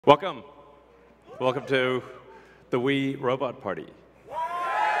Welcome. Welcome to the Wii Robot Party.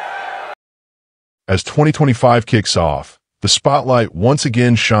 As 2025 kicks off, the spotlight once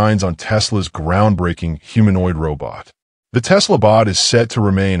again shines on Tesla's groundbreaking humanoid robot. The Tesla bot is set to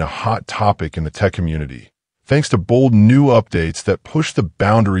remain a hot topic in the tech community, thanks to bold new updates that push the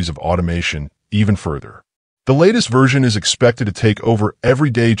boundaries of automation even further. The latest version is expected to take over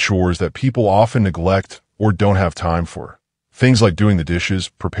everyday chores that people often neglect or don't have time for. Things like doing the dishes,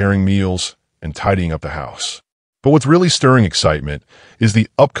 preparing meals, and tidying up the house. But what's really stirring excitement is the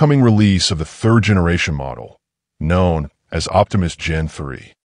upcoming release of the third-generation model, known as Optimus Gen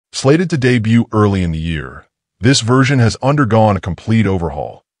 3. Slated to debut early in the year, this version has undergone a complete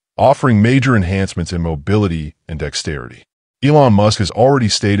overhaul, offering major enhancements in mobility and dexterity. Elon Musk has already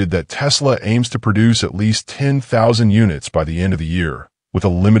stated that Tesla aims to produce at least 10,000 units by the end of the year, with a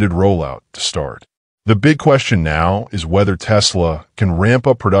limited rollout to start. The big question now is whether Tesla can ramp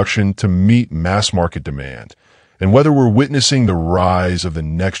up production to meet mass market demand, and whether we're witnessing the rise of the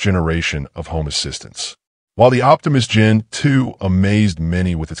next generation of home assistants. While the Optimus Gen 2 amazed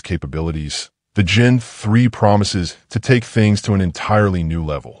many with its capabilities, the Gen 3 promises to take things to an entirely new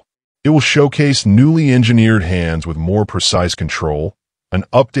level. It will showcase newly engineered hands with more precise control, an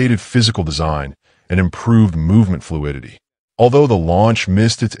updated physical design, and improved movement fluidity. Although the launch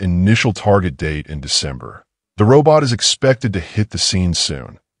missed its initial target date in December, the robot is expected to hit the scene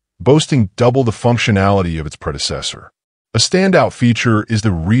soon, boasting double the functionality of its predecessor. A standout feature is the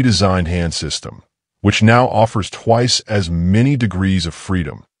redesigned hand system, which now offers twice as many degrees of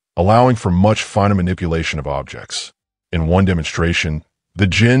freedom, allowing for much finer manipulation of objects. In one demonstration, the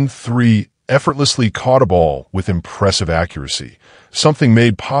Gen 3 effortlessly caught a ball with impressive accuracy, something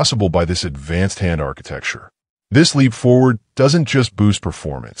made possible by this advanced hand architecture. This leap forward doesn't just boost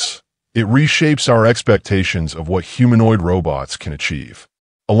performance. It reshapes our expectations of what humanoid robots can achieve.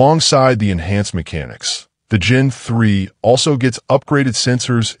 Alongside the enhanced mechanics, the Gen 3 also gets upgraded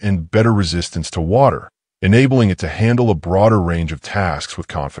sensors and better resistance to water, enabling it to handle a broader range of tasks with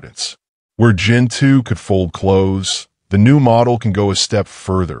confidence. Where Gen 2 could fold clothes, the new model can go a step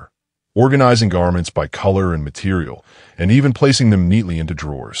further, organizing garments by color and material, and even placing them neatly into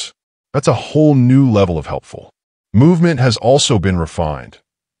drawers. That's a whole new level of helpful. Movement has also been refined.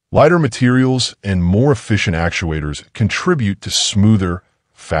 Lighter materials and more efficient actuators contribute to smoother,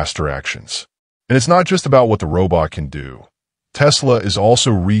 faster actions. And it's not just about what the robot can do. Tesla is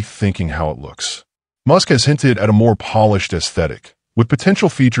also rethinking how it looks. Musk has hinted at a more polished aesthetic, with potential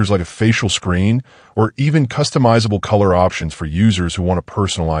features like a facial screen or even customizable color options for users who want a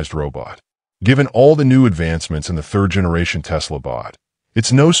personalized robot. Given all the new advancements in the third-generation Tesla bot,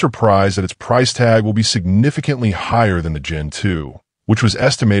 it's no surprise that its price tag will be significantly higher than the Gen 2, which was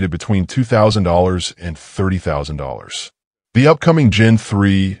estimated between $2,000 and $30,000. The upcoming Gen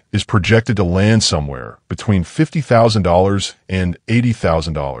 3 is projected to land somewhere between $50,000 and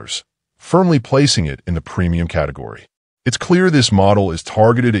 $80,000, firmly placing it in the premium category. It's clear this model is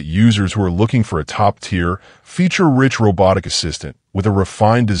targeted at users who are looking for a top-tier, feature-rich robotic assistant with a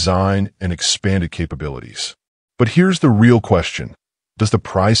refined design and expanded capabilities. But here's the real question. Does the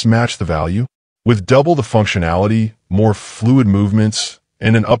price match the value? With double the functionality, more fluid movements,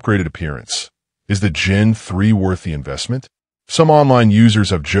 and an upgraded appearance, is the Gen 3 worth the investment? Some online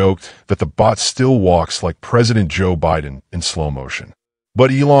users have joked that the bot still walks like President Joe Biden in slow motion. But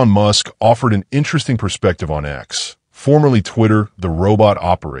Elon Musk offered an interesting perspective on X. Formerly Twitter, the robot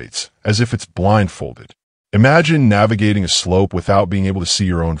operates as if it's blindfolded. Imagine navigating a slope without being able to see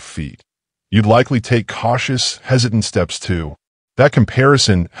your own feet. You'd likely take cautious, hesitant steps too. That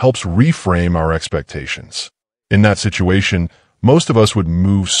comparison helps reframe our expectations. In that situation, most of us would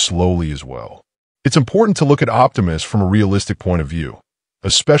move slowly as well. It's important to look at Optimus from a realistic point of view,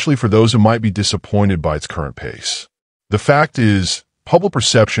 especially for those who might be disappointed by its current pace. The fact is, public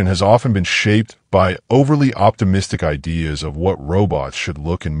perception has often been shaped by overly optimistic ideas of what robots should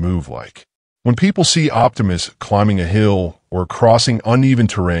look and move like. When people see Optimus climbing a hill or crossing uneven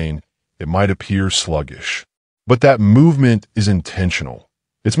terrain, it might appear sluggish. But that movement is intentional.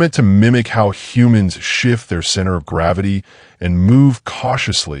 It's meant to mimic how humans shift their center of gravity and move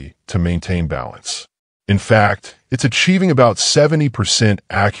cautiously to maintain balance. In fact, it's achieving about 70%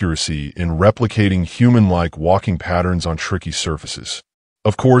 accuracy in replicating human-like walking patterns on tricky surfaces.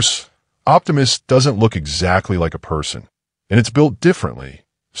 Of course, Optimus doesn't look exactly like a person, and it's built differently,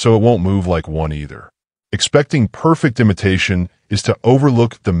 so it won't move like one either. Expecting perfect imitation is to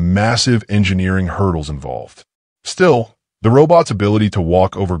overlook the massive engineering hurdles involved. Still, the robot's ability to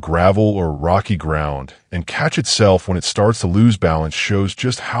walk over gravel or rocky ground and catch itself when it starts to lose balance shows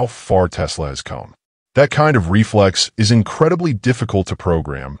just how far Tesla has come. That kind of reflex is incredibly difficult to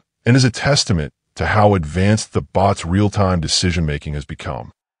program and is a testament to how advanced the bot's real-time decision-making has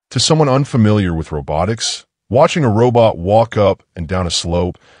become. To someone unfamiliar with robotics, watching a robot walk up and down a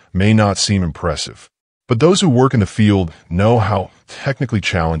slope may not seem impressive, but those who work in the field know how technically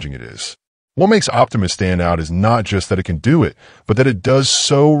challenging it is. What makes Optimus stand out is not just that it can do it, but that it does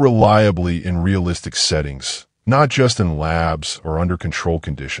so reliably in realistic settings, not just in labs or under controlled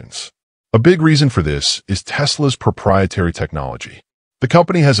conditions. A big reason for this is Tesla's proprietary technology. The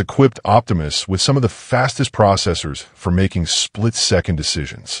company has equipped Optimus with some of the fastest processors for making split-second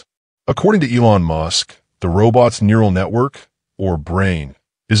decisions. According to Elon Musk, the robot's neural network, or brain,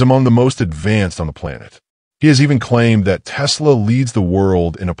 is among the most advanced on the planet. He has even claimed that Tesla leads the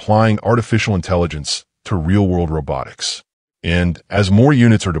world in applying artificial intelligence to real-world robotics. And as more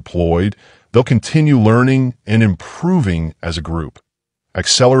units are deployed, they'll continue learning and improving as a group,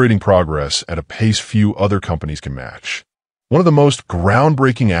 accelerating progress at a pace few other companies can match. One of the most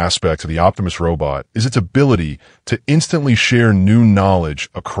groundbreaking aspects of the Optimus robot is its ability to instantly share new knowledge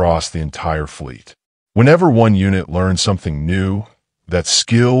across the entire fleet. Whenever one unit learns something new, that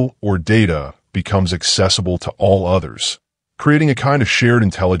skill or data becomes accessible to all others, creating a kind of shared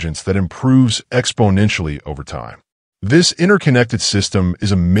intelligence that improves exponentially over time. This interconnected system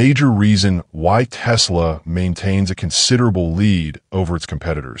is a major reason why Tesla maintains a considerable lead over its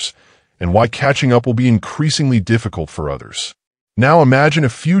competitors, and why catching up will be increasingly difficult for others. Now imagine a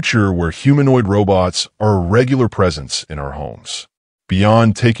future where humanoid robots are a regular presence in our homes.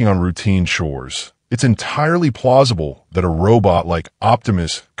 Beyond taking on routine chores, it's entirely plausible that a robot like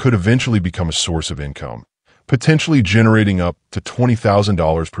Optimus could eventually become a source of income, potentially generating up to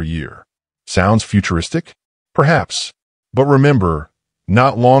 $20,000 per year. Sounds futuristic? Perhaps. But remember,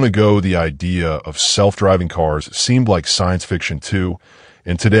 not long ago the idea of self-driving cars seemed like science fiction too,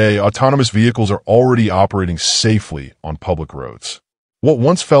 and today autonomous vehicles are already operating safely on public roads. What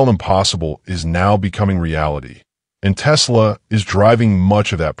once felt impossible is now becoming reality, and Tesla is driving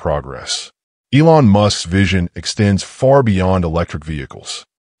much of that progress. Elon Musk's vision extends far beyond electric vehicles.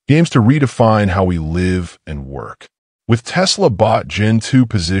 He aims to redefine how we live and work. With Tesla Bot Gen 2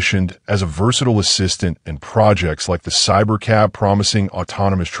 positioned as a versatile assistant in projects like the Cybercab promising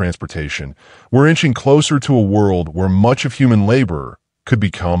autonomous transportation, we're inching closer to a world where much of human labor could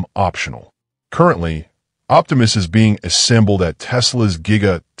become optional. Currently, Optimus is being assembled at Tesla's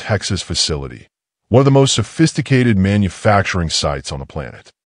Giga Texas facility, one of the most sophisticated manufacturing sites on the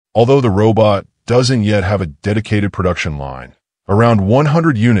planet. Although the robot doesn't yet have a dedicated production line, around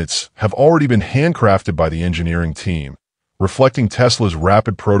 100 units have already been handcrafted by the engineering team, reflecting Tesla's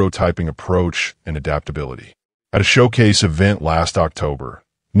rapid prototyping approach and adaptability. At a showcase event last October,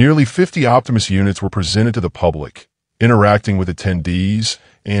 nearly 50 Optimus units were presented to the public, interacting with attendees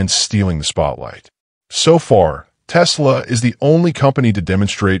and stealing the spotlight. So far, Tesla is the only company to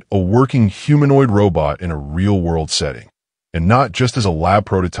demonstrate a working humanoid robot in a real-world setting, and not just as a lab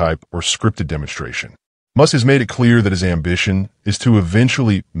prototype or scripted demonstration. Musk has made it clear that his ambition is to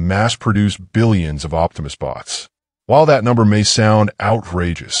eventually mass-produce billions of Optimus bots. While that number may sound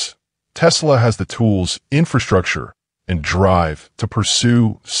outrageous, Tesla has the tools, infrastructure, and drive to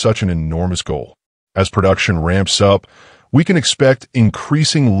pursue such an enormous goal. As production ramps up, we can expect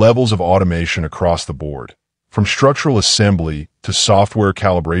increasing levels of automation across the board, from structural assembly to software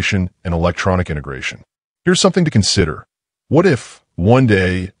calibration and electronic integration. Here's something to consider. What if, one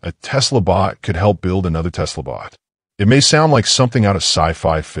day, a Tesla bot could help build another Tesla bot? It may sound like something out of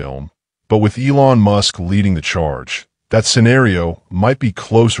sci-fi film, but with Elon Musk leading the charge, that scenario might be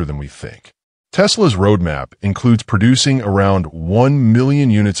closer than we think. Tesla's roadmap includes producing around 1 million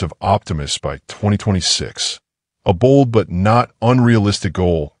units of Optimus by 2026, a bold but not unrealistic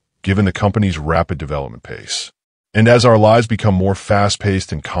goal given the company's rapid development pace. And as our lives become more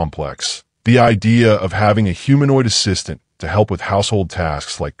fast-paced and complex, the idea of having a humanoid assistant to help with household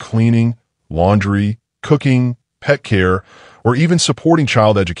tasks like cleaning, laundry, cooking, pet care, or even supporting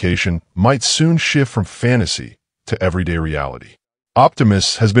child education might soon shift from fantasy to everyday reality.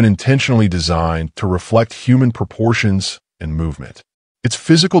 Optimus has been intentionally designed to reflect human proportions and movement. Its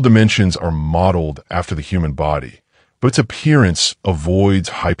physical dimensions are modeled after the human body, but its appearance avoids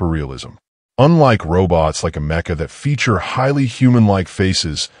hyperrealism. Unlike robots like a mecha that feature highly human-like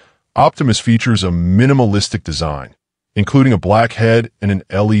faces, Optimus features a minimalistic design, including a black head and an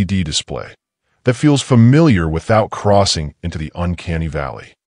LED display, that feels familiar without crossing into the uncanny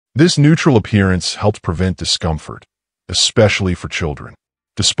valley. This neutral appearance helps prevent discomfort, especially for children.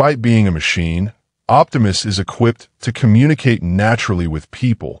 Despite being a machine, Optimus is equipped to communicate naturally with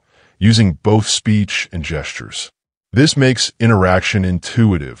people using both speech and gestures. This makes interaction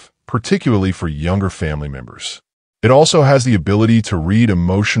intuitive, particularly for younger family members. It also has the ability to read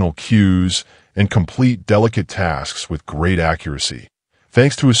emotional cues and complete delicate tasks with great accuracy,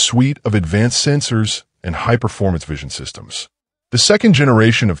 thanks to a suite of advanced sensors and high-performance vision systems. The second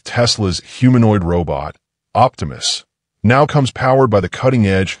generation of Tesla's humanoid robot, Optimus, now comes powered by the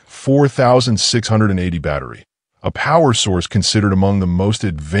cutting-edge 4680 battery, a power source considered among the most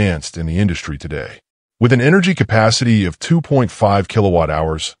advanced in the industry today. With an energy capacity of 2.5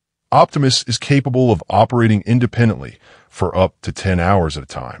 kilowatt-hours, Optimus is capable of operating independently for up to 10 hours at a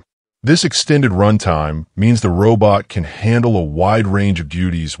time. This extended runtime means the robot can handle a wide range of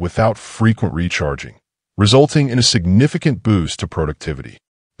duties without frequent recharging, resulting in a significant boost to productivity.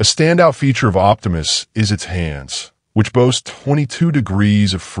 A standout feature of Optimus is its hands, which boast 22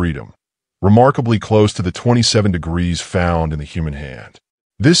 degrees of freedom, remarkably close to the 27 degrees found in the human hand.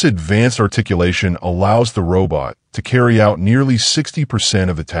 This advanced articulation allows the robot to carry out nearly 60%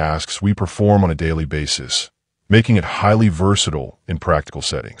 of the tasks we perform on a daily basis, making it highly versatile in practical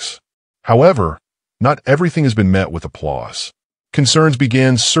settings. However, not everything has been met with applause. Concerns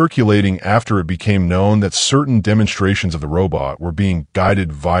began circulating after it became known that certain demonstrations of the robot were being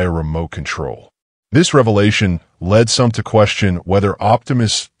guided via remote control. This revelation led some to question whether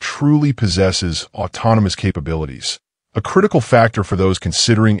Optimus truly possesses autonomous capabilities, a critical factor for those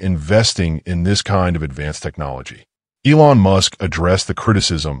considering investing in this kind of advanced technology. Elon Musk addressed the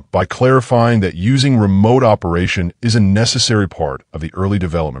criticism by clarifying that using remote operation is a necessary part of the early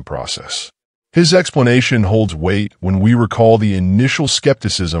development process. His explanation holds weight when we recall the initial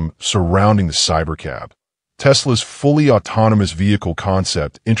skepticism surrounding the Cybercab, Tesla's fully autonomous vehicle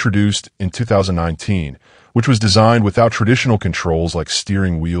concept introduced in 2019, which was designed without traditional controls like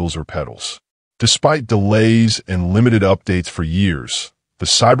steering wheels or pedals. Despite delays and limited updates for years, the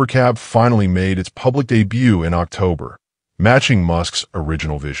Cybercab finally made its public debut in October, matching Musk's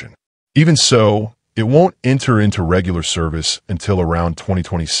original vision. Even so, it won't enter into regular service until around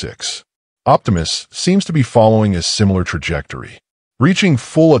 2026. Optimus seems to be following a similar trajectory. Reaching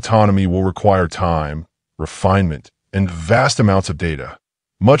full autonomy will require time, refinement, and vast amounts of data,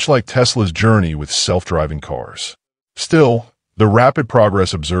 much like Tesla's journey with self-driving cars. Still, the rapid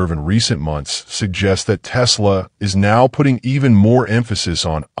progress observed in recent months suggests that Tesla is now putting even more emphasis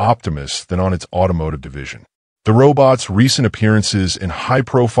on Optimus than on its automotive division. The robot's recent appearances in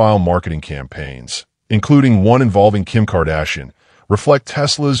high-profile marketing campaigns, including one involving Kim Kardashian, reflect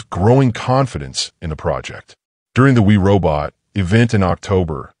Tesla's growing confidence in the project. During the We Robot event in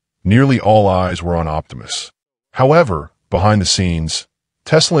October, nearly all eyes were on Optimus. However, behind the scenes,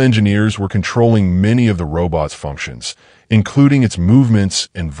 Tesla engineers were controlling many of the robot's functions, including its movements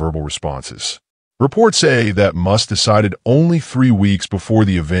and verbal responses. Reports say that Musk decided only 3 weeks before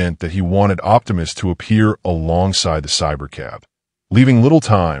the event that he wanted Optimus to appear alongside the Cybercab, leaving little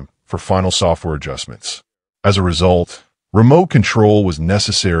time for final software adjustments. As a result, remote control was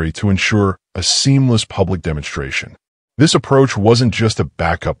necessary to ensure a seamless public demonstration. This approach wasn't just a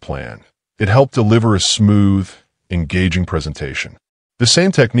backup plan. It helped deliver a smooth, engaging presentation. The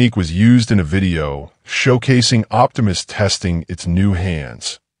same technique was used in a video showcasing Optimus testing its new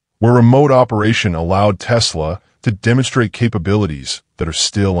hands, where remote operation allowed Tesla to demonstrate capabilities that are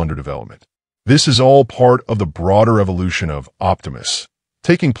still under development. This is all part of the broader evolution of Optimus,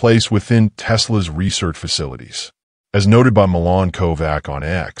 taking place within Tesla's research facilities. As noted by Milan Kovac on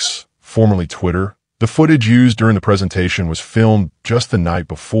X, formerly Twitter, the footage used during the presentation was filmed just the night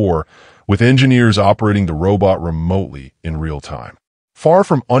before, with engineers operating the robot remotely in real time. Far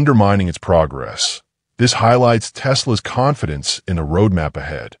from undermining its progress, this highlights Tesla's confidence in the roadmap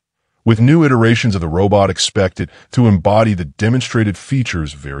ahead, with new iterations of the robot expected to embody the demonstrated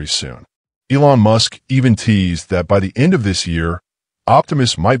features very soon. Elon Musk even teased that by the end of this year,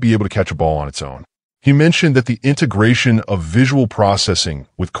 Optimus might be able to catch a ball on its own. He mentioned that the integration of visual processing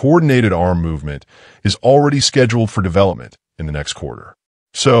with coordinated arm movement is already scheduled for development in the next quarter.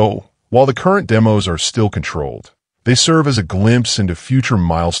 So, while the current demos are still controlled, they serve as a glimpse into future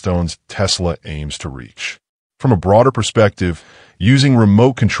milestones Tesla aims to reach. From a broader perspective, using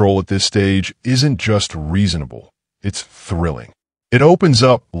remote control at this stage isn't just reasonable, it's thrilling. It opens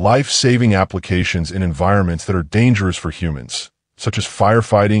up life-saving applications in environments that are dangerous for humans, such as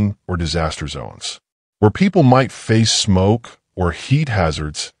firefighting or disaster zones. Where people might face smoke or heat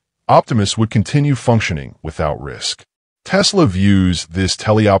hazards, Optimus would continue functioning without risk. Tesla views this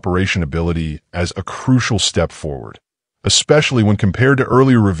teleoperation ability as a crucial step forward, especially when compared to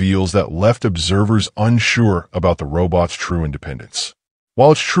earlier reveals that left observers unsure about the robot's true independence.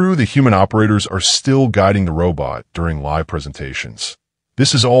 While it's true the human operators are still guiding the robot during live presentations,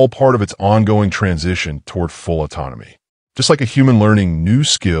 this is all part of its ongoing transition toward full autonomy. Just like a human learning new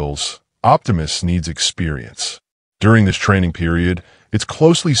skills, Optimus needs experience. During this training period, it's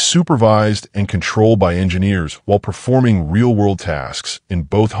closely supervised and controlled by engineers while performing real-world tasks in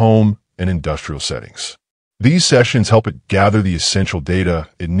both home and industrial settings. These sessions help it gather the essential data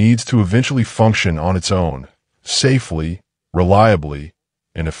it needs to eventually function on its own, safely, reliably,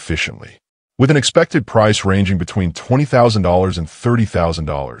 and efficiently. With an expected price ranging between $20,000 and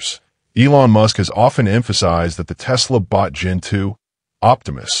 $30,000, Elon Musk has often emphasized that the Tesla Bot Gen 2,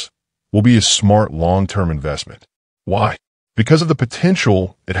 Optimus, will be a smart long-term investment. Why? Because of the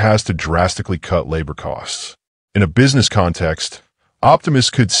potential it has to drastically cut labor costs. In a business context, Optimus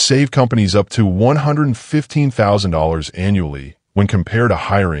could save companies up to $115,000 annually when compared to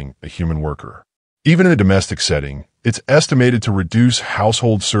hiring a human worker. Even in a domestic setting, it's estimated to reduce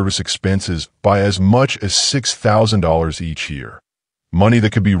household service expenses by as much as $6,000 each year, money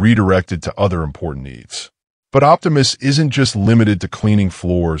that could be redirected to other important needs. But Optimus isn't just limited to cleaning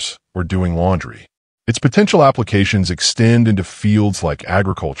floors or doing laundry. Its potential applications extend into fields like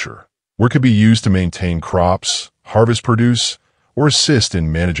agriculture, where it could be used to maintain crops, harvest produce, or assist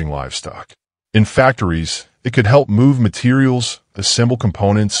in managing livestock. In factories, it could help move materials, assemble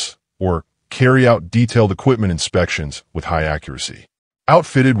components, or carry out detailed equipment inspections with high accuracy.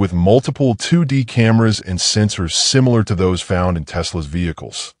 Outfitted with multiple 2D cameras and sensors similar to those found in Tesla's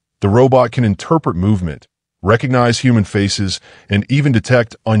vehicles, the robot can interpret movement, recognize human faces, and even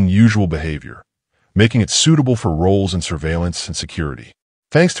detect unusual behavior, making it suitable for roles in surveillance and security.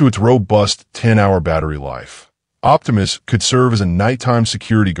 Thanks to its robust 10-hour battery life, Optimus could serve as a nighttime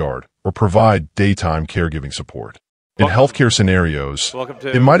security guard or provide daytime caregiving support. In healthcare scenarios,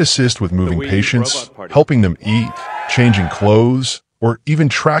 it might assist with moving patients, helping them eat, changing clothes, or even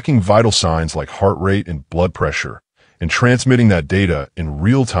tracking vital signs like heart rate and blood pressure, and transmitting that data in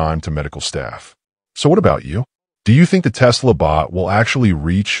real time to medical staff. So what about you? Do you think the Tesla bot will actually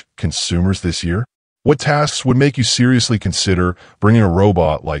reach consumers this year? What tasks would make you seriously consider bringing a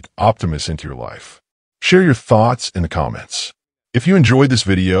robot like Optimus into your life? Share your thoughts in the comments. If you enjoyed this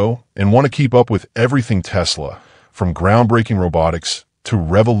video and want to keep up with everything Tesla, from groundbreaking robotics to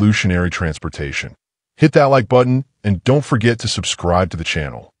revolutionary transportation, hit that like button and don't forget to subscribe to the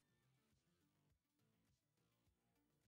channel.